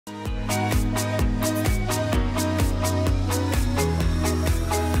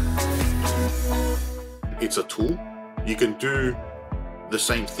it's a tool. You can do the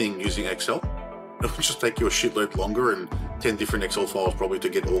same thing using Excel. It'll just take you a shitload longer and 10 different Excel files probably to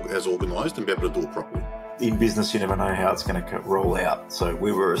get as organized and be able to do it properly. In business, you never know how it's going to roll out. So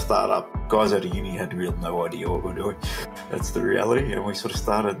we were a startup. Guys out of uni had real no idea what we're doing. That's the reality. And we sort of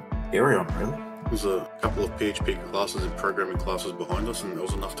started Aerion, really. There's a couple of PHP classes and programming classes behind us, and that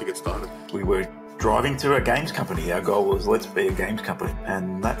was enough to get started. We were driving to a games company. Our goal was, let's be a games company.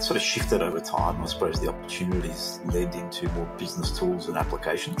 And that sort of shifted over time. I suppose the opportunities led into more business tools and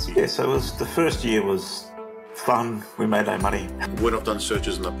applications. Yeah, so the first year was fun. We made no money. When I've done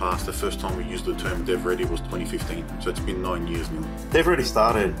searches in the past, the first time we used the term DevReady was 2015. So it's been 9 years now. DevReady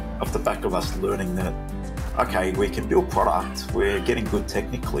started off the back of us learning that, okay, we can build product, we're getting good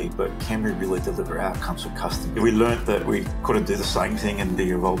technically, but can we really deliver outcomes for customers? We learned that we couldn't do the same thing and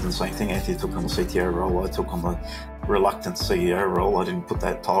be involved in the same thing. Anthony took on the CTO role, I took on the reluctant CEO role. I didn't put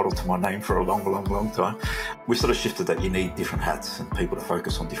that title to my name for a long time. We sort of shifted that you need different hats and people to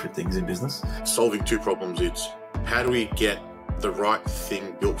focus on different things in business. Solving two problems, it's how do we get the right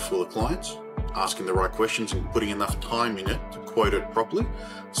thing built for the clients, asking the right questions and putting enough time in it to quote it properly.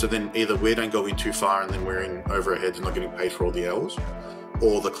 So then either we don't go in too far and then we're in over our heads and not getting paid for all the hours,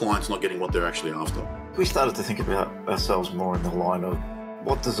 or the client's not getting what they're actually after. We started to think about ourselves more in the line of,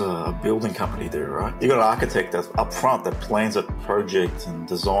 what does a building company do, right? You've got an architect that's up front that plans a project and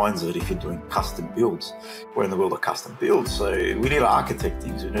designs it if you're doing custom builds. We're in the world of custom builds, so we need to architect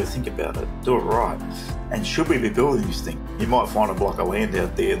things, we need to think about it, do it right. And should we be building this thing? You might find a block of land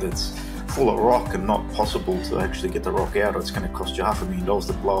out there that's full of rock and not possible to actually get the rock out. It's going to cost you $500,000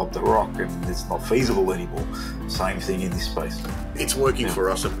 to blow up the rock and it's not feasible anymore. Same thing in this space. It's working for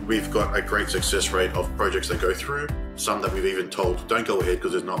us, and we've got a great success rate of projects that go through. Some that we've even told, don't go ahead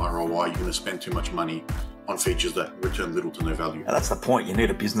because there's no ROI, you're going to spend too much money on features that return little to no value. And that's the point, you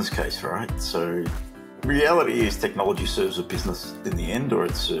need a business case, right? So reality is technology serves a business in the end, or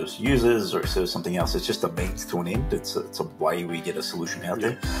it serves users, or it serves something else. It's just a means to an end. It's a way we get a solution out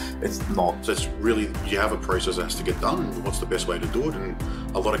there. It's not. So it's really, you have a process that has to get done, and what's the best way to do it? And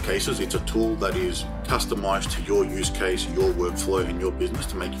a lot of cases, it's a tool that is customized to your use case, your workflow, and your business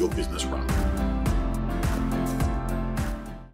to make your business run.